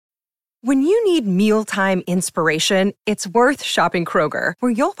When you need mealtime inspiration, it's worth shopping Kroger,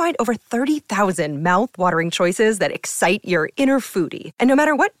 where you'll find over 30,000 mouth-watering choices that excite your inner foodie. And no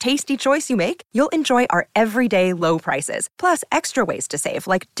matter what tasty choice you make, you'll enjoy our everyday low prices, plus extra ways to save,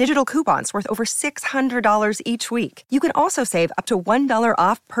 like digital coupons worth over $600 each week. You can also save up to $1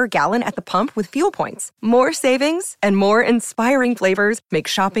 off per gallon at the pump with fuel points. More savings and more inspiring flavors make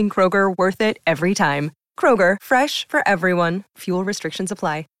shopping Kroger worth it every time. Kroger, fresh for everyone. Fuel restrictions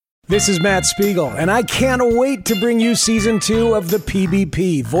apply. This is Matt Spiegel, and I can't wait to bring you Season 2 of the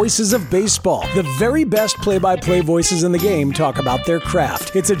PBP, Voices of Baseball. The very best play-by-play voices in the game talk about their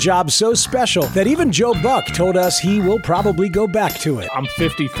craft. It's a job so special that even Joe Buck told us he will probably go back to it. I'm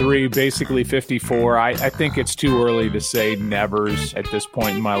 53, basically 54. I think it's too early to say nevers at this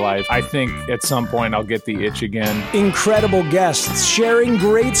point in my life. I think at some point I'll get the itch again. Incredible guests sharing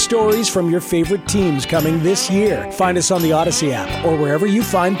great stories from your favorite teams coming this year. Find us on the Odyssey app or wherever you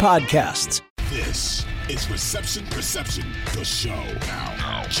find podcasts. This is Reception Perception, the show.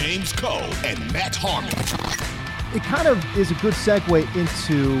 Now, James Cole and Matt Harmon. It kind of is a good segue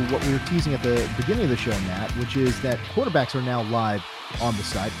into what we were teasing at the beginning of the show, Matt, which is that quarterbacks are now live on the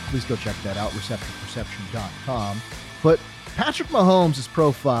site. Please go check that out, receptionperception.com. But Patrick Mahomes'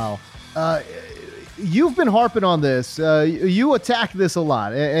 profile, you've been harping on this. You attack this a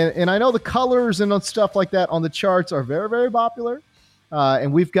lot. And I know the colors and stuff like that on the charts are very, very popular.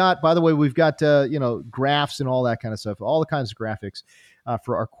 And we've got, by the way, graphs and all that kind of stuff, all the kinds of graphics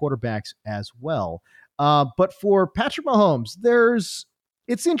for our quarterbacks as well. But for Patrick Mahomes,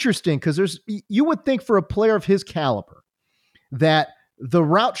 it's interesting because you would think for a player of his caliber that the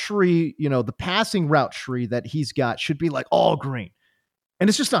route tree, the passing route tree that he's got should be like all green. And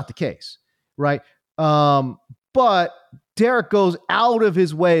it's just not the case, right? But Derek goes out of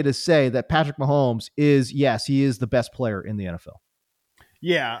his way to say that Patrick Mahomes he is the best player in the NFL.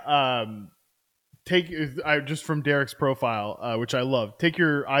 Yeah, just from Derek's profile, which I love. Take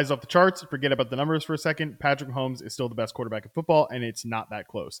your eyes off the charts, forget about the numbers for a second. Patrick Mahomes is still the best quarterback in football, and it's not that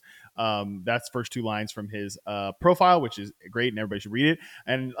close. That's first two lines from his profile, which is great, and everybody should read it.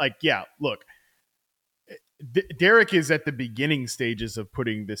 And look, Derek is at the beginning stages of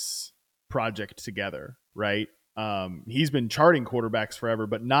putting this project together, right? He's been charting quarterbacks forever,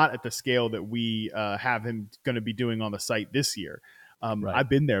 but not at the scale that we have him going to be doing on the site this year. Right. I've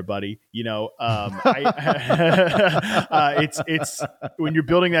been there, buddy. It's when you're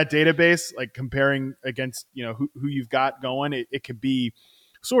building that database, like comparing against, who you've got going, it could be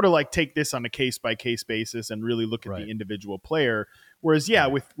sort of like take this on a case by case basis and really look at the individual player. Whereas,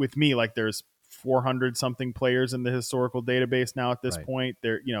 with me, like there's 400 something players in the historical database now at this point.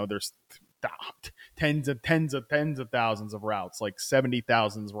 There's tens of thousands of routes, like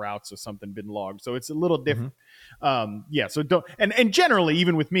 70,000 routes or something been logged. So it's a little different. So don't, and generally,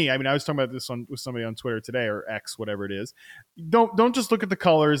 even with me, I mean, I was talking about this with somebody on Twitter today or X, whatever it is. Don't just look at the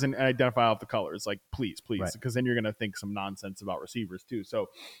colors and identify off the colors. Like, please, because then you're going to think some nonsense about receivers too. So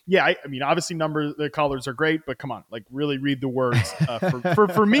I mean, obviously the colors are great, but come on, like really read the words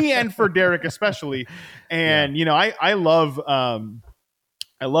for me and for Derek especially. And,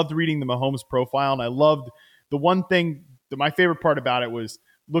 I loved reading the Mahomes profile, and I loved the one thing that my favorite part about it was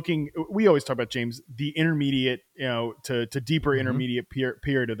looking. We always talk about, James, the intermediate, to deeper intermediate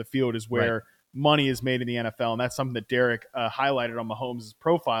period of the field is where money is made in the NFL, and that's something that Derek highlighted on Mahomes'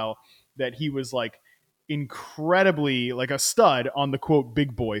 profile, that he was like incredibly like a stud on the quote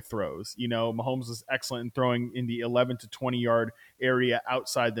big boy throws. Mahomes was excellent in throwing in the 11 to 20 yard area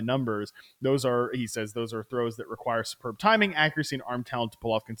outside the numbers. He says those are throws that require superb timing, accuracy, and arm talent to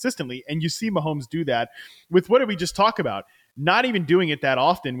pull off consistently. And you see Mahomes do that with, what did we just talk about? Not even doing it that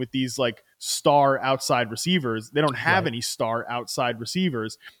often with these like star outside receivers. They don't have any star outside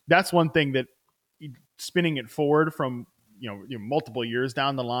receivers. That's one thing that, spinning it forward from multiple years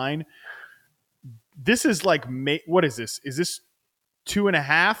down the line, this is like, what is this? Is this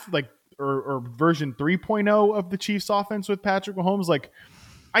 2.5, like, or version 3.0 of the Chiefs offense with Patrick Mahomes? Like,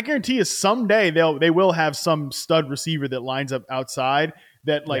 I guarantee you someday they will have some stud receiver that lines up outside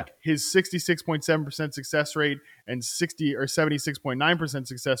that his 66.7% success rate and 60 or 76.9%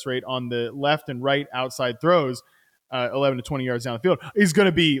 success rate on the left and right outside throws, 11 to 20 yards down the field, is going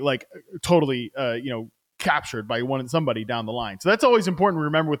to be like totally, captured by somebody down the line. So that's always important to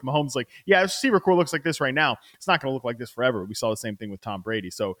remember with Mahomes. Like, the receiver core looks like this right now. It's not going to look like this forever. We saw the same thing with Tom Brady.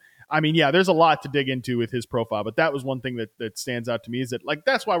 So, I mean, there's a lot to dig into with his profile, but that was one thing that stands out to me, is that, like,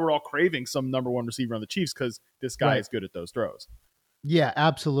 that's why we're all craving some number one receiver on the Chiefs, because this guy is good at those throws. Yeah,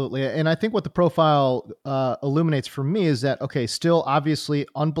 absolutely. And I think what the profile illuminates for me is that, okay, still obviously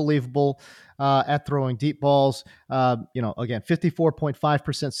unbelievable at throwing deep balls. Again,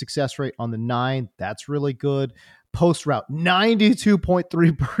 54.5% success rate on the 9. That's really good. Post route,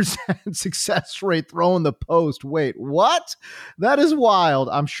 92.3% success rate throwing the post. Wait, what? That is wild.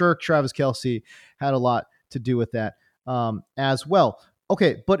 I'm sure Travis Kelce had a lot to do with that as well.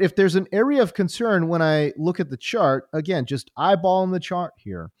 Okay, but if there's an area of concern when I look at the chart, again, just eyeballing the chart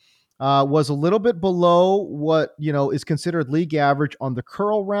here, was a little bit below what is considered league average on the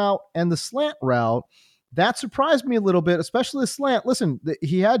curl route and the slant route. That surprised me a little bit, especially the slant. Listen,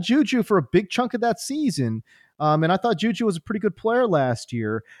 he had Juju for a big chunk of that season, and I thought Juju was a pretty good player last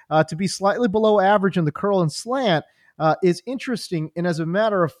year. To be slightly below average in the curl and slant is interesting. And as a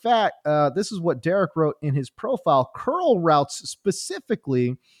matter of fact, this is what Derek wrote in his profile. Curl routes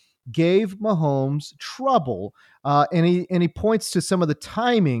specifically gave Mahomes trouble. And he points to some of the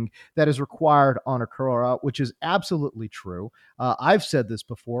timing that is required on a curl route, which is absolutely true. I've said this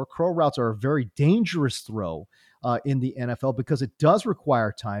before. Curl routes are a very dangerous throw in the NFL because it does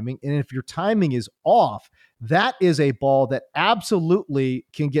require timing. And if your timing is off, that is a ball that absolutely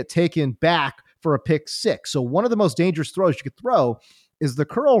can get taken back for a pick six. So one of the most dangerous throws you could throw is the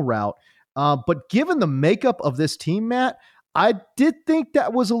curl route. But given the makeup of this team, Matt, I did think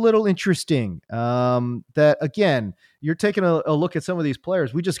that was a little interesting. That, again, you're taking a look at some of these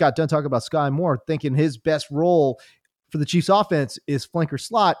players. We just got done talking about Sky Moore, thinking his best role for the Chiefs offense is flanker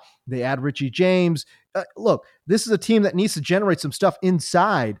slot. They add Richie James. Look, this is a team that needs to generate some stuff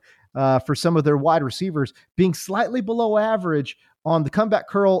inside for some of their wide receivers. Being slightly below average on the comeback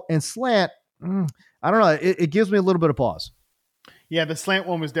curl and slant, I don't know. It gives me a little bit of pause. Yeah, the slant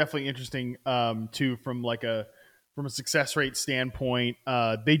one was definitely interesting too, from a success rate standpoint.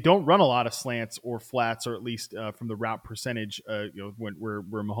 They don't run a lot of slants or flats, or at least from the route percentage. Where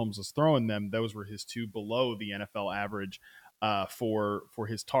Mahomes was throwing them, those were his two below the NFL average for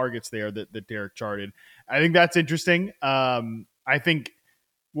his targets there that Derek charted. I think that's interesting. I think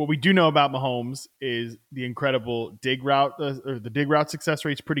what we do know about Mahomes is the incredible dig route, or the dig route success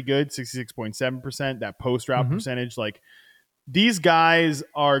rate's pretty good, 66.7%. That post route percentage, like, these guys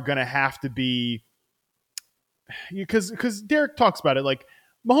are going to have to be, because Derek talks about it, like,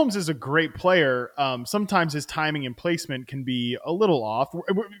 Mahomes is a great player. Sometimes his timing and placement can be a little off.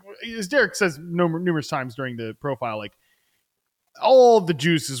 As Derek says numerous times during the profile, like, all the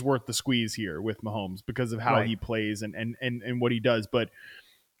juice is worth the squeeze here with Mahomes because of how he plays and what he does. But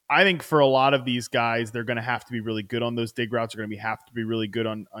I think for a lot of these guys, they're going to have to be really good on those dig routes. They're going to have to be really good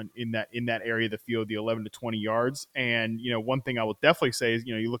on in that area of the field, the 11 to 20 yards. And one thing I will definitely say is,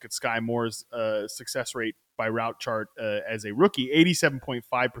 you look at Sky Moore's success rate by route chart as a rookie,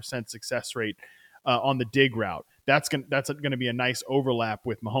 87.5% success rate on the dig route. That's going to be a nice overlap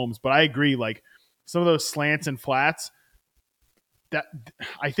with Mahomes. But I agree, like, some of those slants and flats, that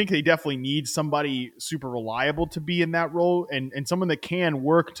I think they definitely need somebody super reliable to be in that role, and someone that can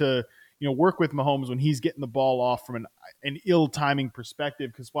work with Mahomes when he's getting the ball off from an ill timing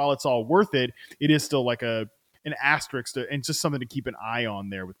perspective. Because while it's all worth it, it is still like an asterisk and just something to keep an eye on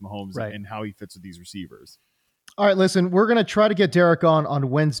there with Mahomes and how he fits with these receivers. All right, listen, we're going to try to get Derek on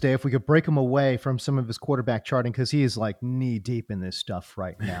Wednesday if we could break him away from some of his quarterback charting, because he is like knee deep in this stuff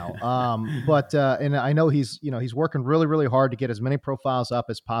right now. But I know he's working really, really hard to get as many profiles up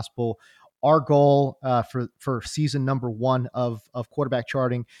as possible. Our goal for season number 1 of quarterback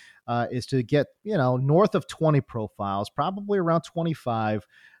charting is to get north of 20 profiles, probably around 25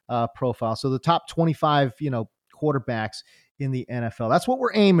 profiles. So the top 25 quarterbacks in the NFL. That's what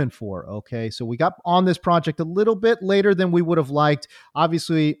we're aiming for. Okay. So we got on this project a little bit later than we would have liked.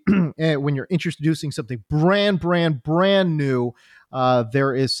 Obviously, when you're introducing something brand new,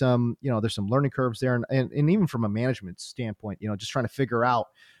 there is there's some learning curves there. And even from a management standpoint, just trying to figure out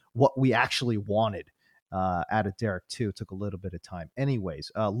what we actually wanted out of Derek too. It took a little bit of time.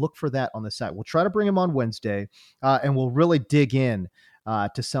 Anyways, look for that on the site. We'll try to bring him on Wednesday and we'll really dig in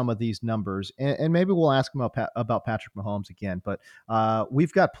to some of these numbers, and maybe we'll ask him about Patrick Mahomes again. But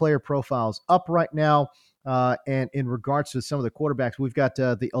we've got player profiles up right now, and in regards to some of the quarterbacks, we've got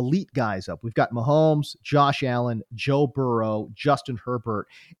the elite guys up. We've got Mahomes, Josh Allen, Joe Burrow, Justin Herbert,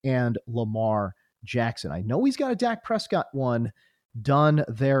 and Lamar Jackson. I know he's got a Dak Prescott one done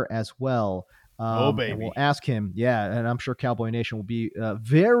there as well. Baby. And we'll ask him, and I'm sure Cowboy Nation will be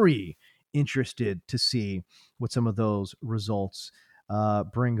very interested to see what some of those results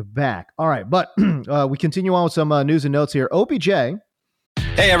bring back. All right, but we continue on with some news and notes here. OBJ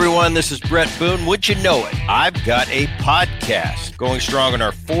Hey everyone, this is Brett Boone. Would you know it? I've got a podcast going strong in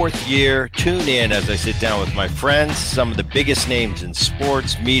our 4th year. Tune in as I sit down with my friends, some of the biggest names in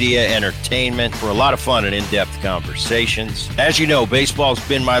sports, media, entertainment, for a lot of fun and in-depth conversations. As you know, baseball's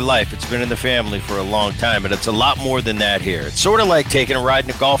been my life. It's been in the family for a long time, but it's a lot more than that here. It's sort of like taking a ride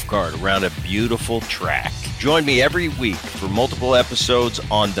in a golf cart around a beautiful track. Join me every week for multiple episodes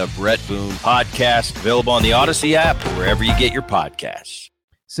on the Brett Boone Podcast, available on the Odyssey app or wherever you get your podcasts.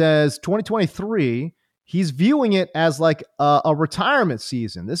 Says 2023, he's viewing it as like a retirement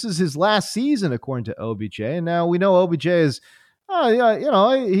season. This is his last season, according to OBJ. And now we know OBJ is,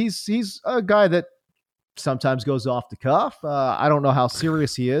 he's a guy that sometimes goes off the cuff. I don't know how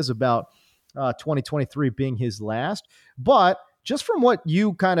serious he is about 2023 being his last, but just from what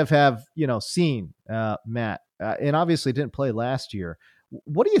you kind of have, seen, Matt, and obviously didn't play last year,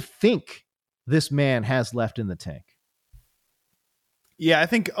 what do you think this man has left in the tank? Yeah, I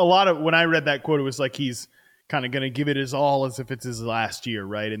think a lot of when I read that quote, it was like he's kind of going to give it his all as if it's his last year,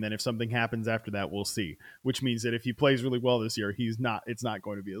 right? And then if something happens after that, we'll see. Which means that if he plays really well this year, it's not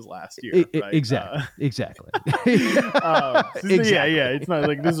going to be his last year. Right? Exactly. Exactly. Yeah. It's not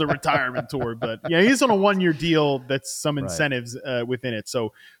like this is a retirement tour, but yeah, he's on a 1-year deal that's some incentives within it.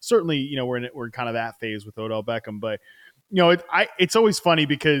 So certainly, we're kind of that phase with Odell Beckham. But it's always funny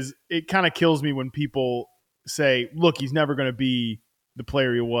because it kind of kills me when people say, "Look, he's never going to be the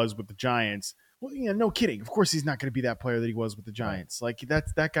player he was with the Giants." Well, no kidding. Of course he's not going to be that player that he was with the Giants. Like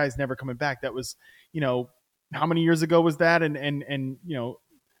that guy's never coming back. That was, how many years ago was that? And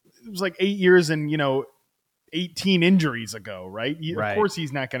it was like 8 years and, 18 injuries ago, right? Of course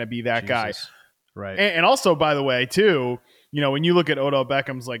he's not going to be that guy. Right. And also, by the way, too, when you look at Odell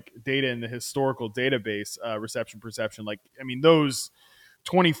Beckham's like data in the historical database, reception perception, those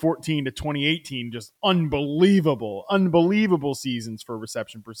 2014 to 2018, just unbelievable seasons for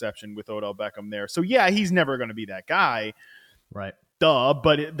reception perception with Odell Beckham there. So yeah, he's never going to be that guy. Right. Duh.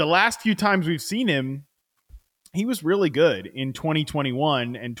 But the last few times we've seen him, he was really good in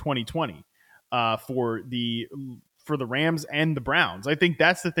 2021 and 2020 for the Rams and the Browns. I think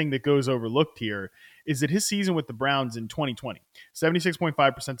that's the thing that goes overlooked here is that his season with the Browns in 2020,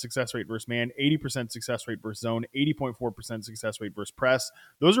 76.5% success rate versus man, 80% success rate versus zone, 80.4% success rate versus press.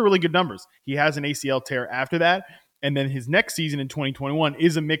 Those are really good numbers. He has an ACL tear after that. And then his next season in 2021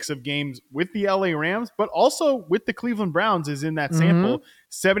 is a mix of games with the LA Rams, but also with the Cleveland Browns is in that sample.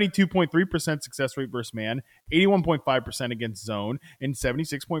 72.3% success rate versus man, 81.5% against zone, and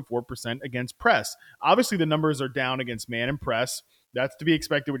 76.4% against press. Obviously, the numbers are down against man and press. That's to be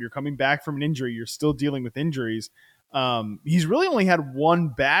expected when you're coming back from an injury. You're still dealing with injuries. He's really only had one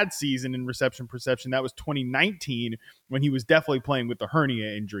bad season in reception perception. That was 2019 when he was definitely playing with the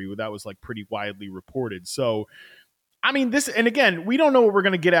hernia injury. That was like pretty widely reported. So, and again, we don't know what we're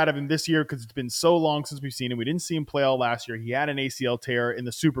going to get out of him this year because it's been so long since we've seen him. We didn't see him play all last year. He had an ACL tear in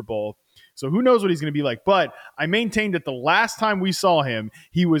the Super Bowl. So who knows what he's going to be like. But I maintain that the last time we saw him,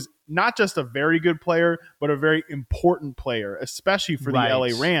 he was not just a very good player, but a very important player, especially for the LA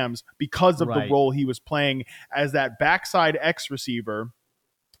Rams because of the role he was playing as that backside X receiver,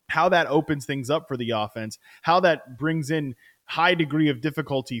 how that opens things up for the offense, how that brings in high degree of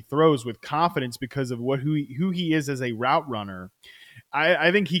difficulty throws with confidence because of who he is as a route runner.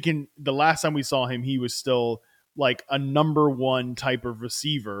 I think he can. The last time we saw him, he was still like a number one type of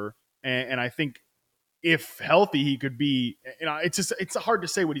receiver, and I think if healthy, he could be. It's hard to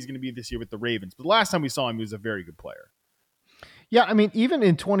say what he's going to be this year with the Ravens. But the last time we saw him, he was a very good player. Yeah, even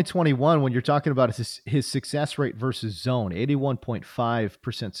in 2021, when you're talking about his success rate versus zone,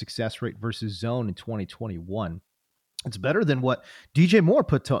 81.5% success rate versus zone in 2021. It's better than what DJ Moore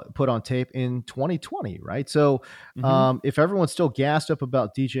put on tape in 2020, right? So if everyone's still gassed up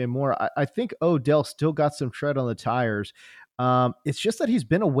about DJ Moore, I think Odell still got some tread on the tires. It's just that he's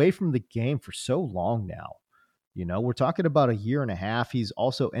been away from the game for so long now. We're talking about a year and a half. He's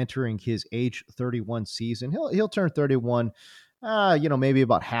also entering his age 31 season. He'll turn 31 maybe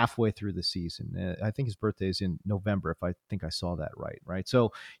about halfway through the season. I think his birthday is in November, if I think I saw that right?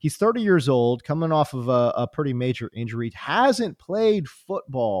 So he's 30 years old, coming off of a pretty major injury, hasn't played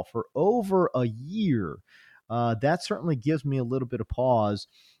football for over a year. That certainly gives me a little bit of pause.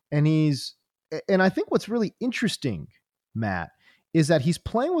 And I think what's really interesting, Matt, is that he's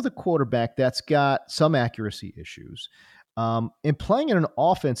playing with a quarterback that's got some accuracy issues, and playing in an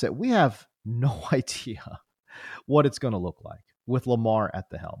offense that we have no idea what it's going to look like with Lamar at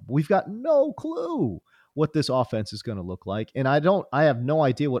the helm. We've got no clue what this offense is going to look like. And I have no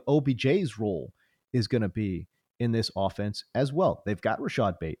idea what OBJ's role is going to be in this offense as well. They've got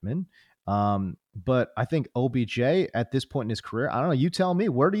Rashad Bateman. But I think OBJ at this point in his career, I don't know. You tell me,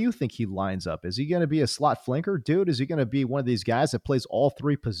 where do you think he lines up? Is he going to be a slot flanker, dude? Is he going to be one of these guys that plays all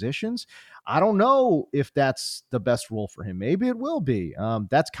three positions? I don't know if that's the best role for him. Maybe it will be.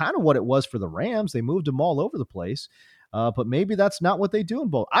 That's kind of what it was for the Rams. They moved him all over the place. But maybe that's not what they do in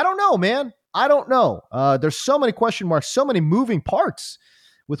both. I don't know, man. I don't know. There's so many question marks, so many moving parts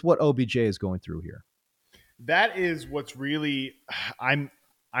with what OBJ is going through here. That is what's really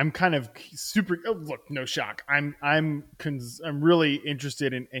I'm kind of super. Oh, look, no shock. I'm really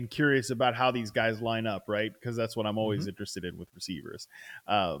interested in and curious about how these guys line up, right? Because that's what I'm always interested in with receivers,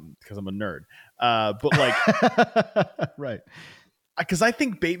 because I'm a nerd. But like, right. Because I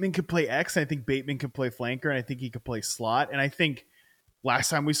think Bateman could play X, and I think Bateman could play flanker, and I think he could play slot. And I think last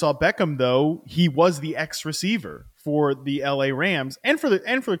time we saw Beckham, though, he was the X receiver for the LA Rams and for the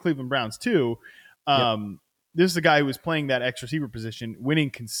Cleveland Browns too. This is a guy who was playing that X receiver position, winning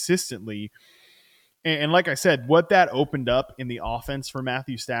consistently. And like I said, what that opened up in the offense for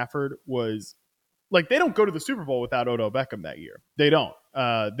Matthew Stafford was like, they don't go to the Super Bowl without Odell Beckham that year. They don't.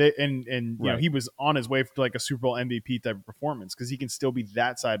 You know, he was on his way to like a Super Bowl MVP type of performance because he can still be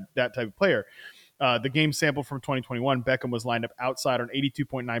that type of player. The game sample from 2021, Beckham was lined up outside on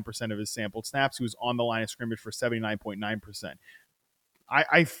 82.9% of his sampled snaps. He was on the line of scrimmage for 79.9%.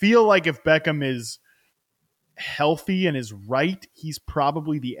 I feel like if Beckham is healthy and is right, he's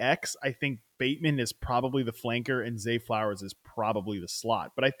probably the X. I think Bateman is probably the flanker and Zay Flowers is probably the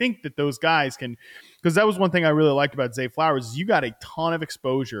slot. But I think that those guys can, because that was one thing I really liked about Zay Flowers, is you got a ton of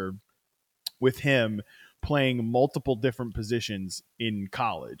exposure with him playing multiple different positions in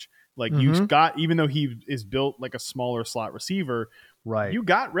college. Like you got, even though he is built like a smaller slot receiver, right? You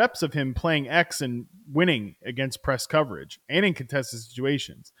got reps of him playing X and winning against press coverage and in contested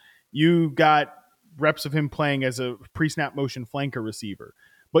situations. You got reps of him playing as a pre-snap motion flanker receiver,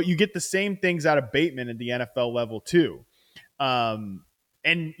 but you get the same things out of Bateman at the NFL level too. And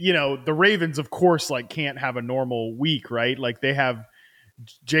you know, the Ravens of course like can't have a normal week, right? Like they have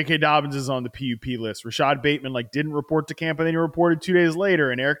J.K. Dobbins is on the PUP list. Rashad Bateman like didn't report to camp and then he reported 2 days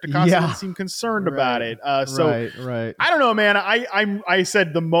later, and Eric DeCosta didn't seem concerned about it. Right. I don't know, man. I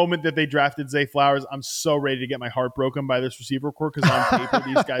said the moment that they drafted Zay Flowers, I'm so ready to get my heart broken by this receiver core because on paper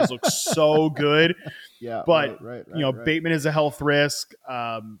these guys look so good. Yeah, but you know, Bateman is a health risk.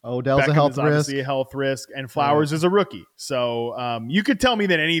 Odell's Beckham a health is obviously a health risk, and Flowers is a rookie. So you could tell me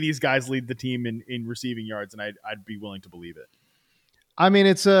that any of these guys lead the team in receiving yards, and I'd be willing to believe it. I mean,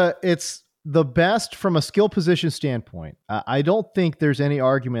 it's the best from a skill position standpoint. I don't think there's any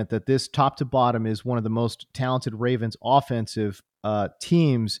argument that this top to bottom is one of the most talented Ravens offensive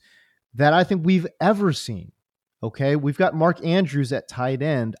teams that I think we've ever seen. Okay. We've got Mark Andrews at tight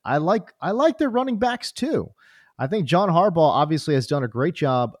end. I like their running backs too. I think John Harbaugh obviously has done a great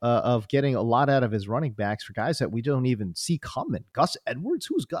job of getting a lot out of his running backs for guys that we don't even see coming. Gus Edwards,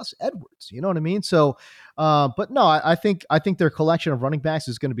 who's Gus Edwards? You know what I mean? So, but no, I think their collection of running backs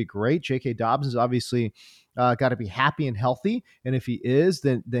is going to be great. J.K. Dobbins is obviously got to be happy and healthy, and if he is,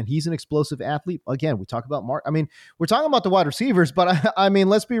 then he's an explosive athlete. Again, we talk about Mark. I mean, we're talking about the wide receivers, but I mean,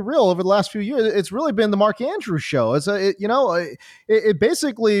 let's be real. Over the last few years, it's really been the Mark Andrews show. It's it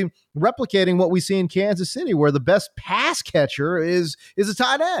basically replicating what we see in Kansas City, where the best pass catcher is a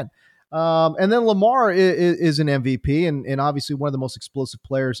tight end. And then Lamar is an MVP and obviously one of the most explosive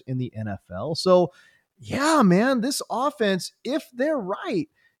players in the NFL. So, yeah, man, this offense, if they're right,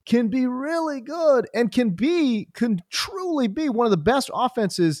 can be really good and can truly be one of the best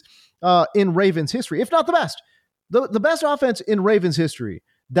offenses in Ravens history, if not the best. The best offense in Ravens history.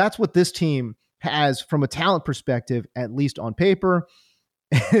 That's what this team has from a talent perspective, at least on paper.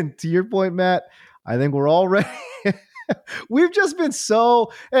 And to your point, Matt, I think we're all ready. We've just been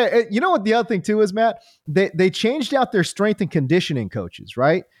so, you know what the other thing too is, Matt? They changed out their strength and conditioning coaches,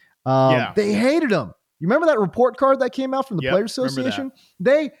 right? They hated them. You remember that report card that came out from the Players Association?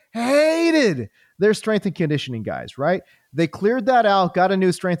 They hated their strength and conditioning guys, right? They cleared that out, got a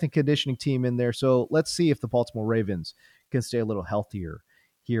new strength and conditioning team in there. So let's see if the Baltimore Ravens can stay a little healthier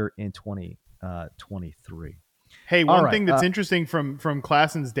here in 2023. Hey, one thing that's interesting from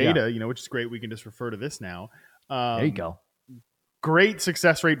Klassen's data, you know, which is great. We can just refer to this now. There you go. Great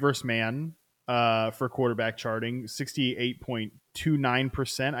success rate versus man for quarterback charting.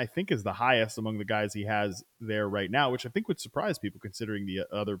 68.29%, I think, is the highest among the guys he has there right now, which I think would surprise people considering the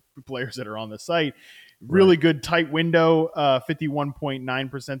other players that are on the site. Really good tight window,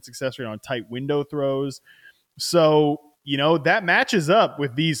 51.9% success rate on tight window throws. So, you know, that matches up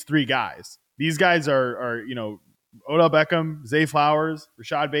with these three guys. These guys are you know, Odell Beckham, Zay Flowers,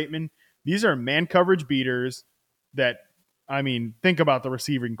 Rashad Bateman. These are man coverage beaters that I mean, think about the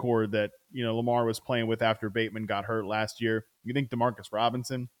receiving core that, Lamar was playing with after Bateman got hurt last year. You think DeMarcus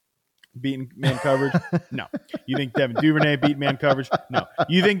Robinson beating man coverage? No. You think Devin Duvernay beat man coverage? No.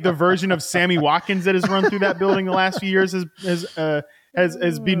 You think the version of Sammy Watkins that has run through that building the last few years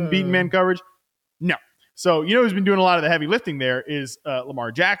has beaten man coverage? No. So, who's been doing a lot of the heavy lifting there is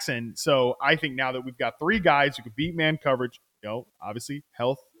Lamar Jackson. So I think now that we've got three guys who could beat man coverage, obviously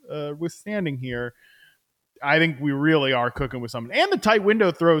health withstanding here, I think we really are cooking with something. And the tight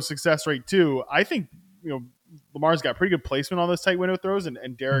window throw success rate too. I think, Lamar's got pretty good placement on those tight window throws,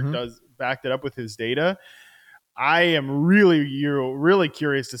 and Derek does backed it up with his data. I am really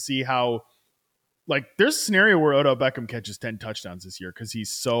curious to see how, there's a scenario where Odell Beckham catches 10 touchdowns this year because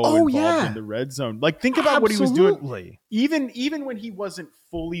he's so involved in the red zone. Think about what he was doing. Even when he wasn't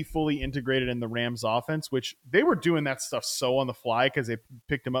fully integrated in the Rams offense, which they were doing that stuff so on the fly because they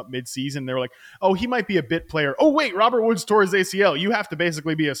picked him up mid-season. They were like, oh, he might be a bit player. Oh, wait, Robert Woods tore his ACL. You have to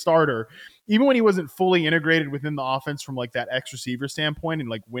basically be a starter. Even when he wasn't fully integrated within the offense from that X receiver standpoint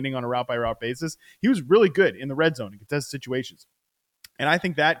and winning on a route by route basis, he was really good in the red zone in contested situations. And I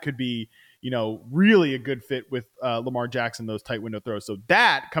think that could be, really a good fit with Lamar Jackson, those tight window throws. So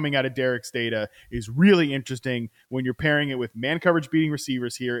that coming out of Derek's data is really interesting when you're pairing it with man coverage beating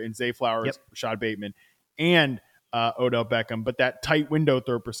receivers here in Zay Flowers, Rashad Bateman, and Odell Beckham. But that tight window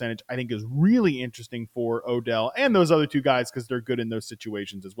throw percentage, I think, is really interesting for Odell and those other two guys because they're good in those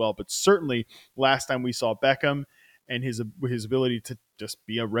situations as well. But certainly last time we saw Beckham and his ability to just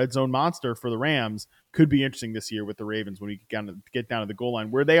be a red zone monster for the Rams could be interesting this year with the Ravens when we get down to the goal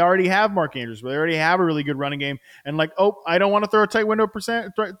line where they already have Mark Andrews, where they already have a really good running game. And I don't want to throw a tight window,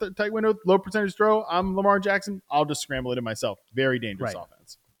 low percentage throw. I'm Lamar Jackson. I'll just scramble it in myself. Very dangerous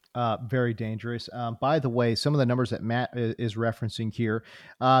offense. Very dangerous. By the way, some of the numbers that Matt is referencing here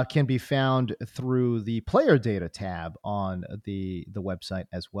can be found through the player data tab on the website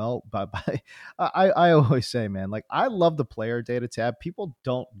as well. But I always say, man, I love the player data tab. People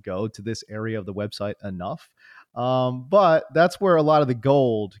don't go to this area of the website enough. But that's where a lot of the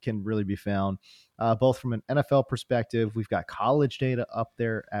gold can really be found. Both from an NFL perspective, we've got college data up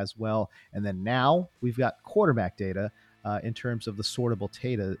there as well. And then now we've got quarterback data in terms of the sortable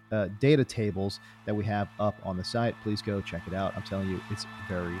data tables that we have up on the site. Please go check it out. I'm telling you, it's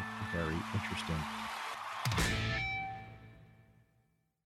very, very interesting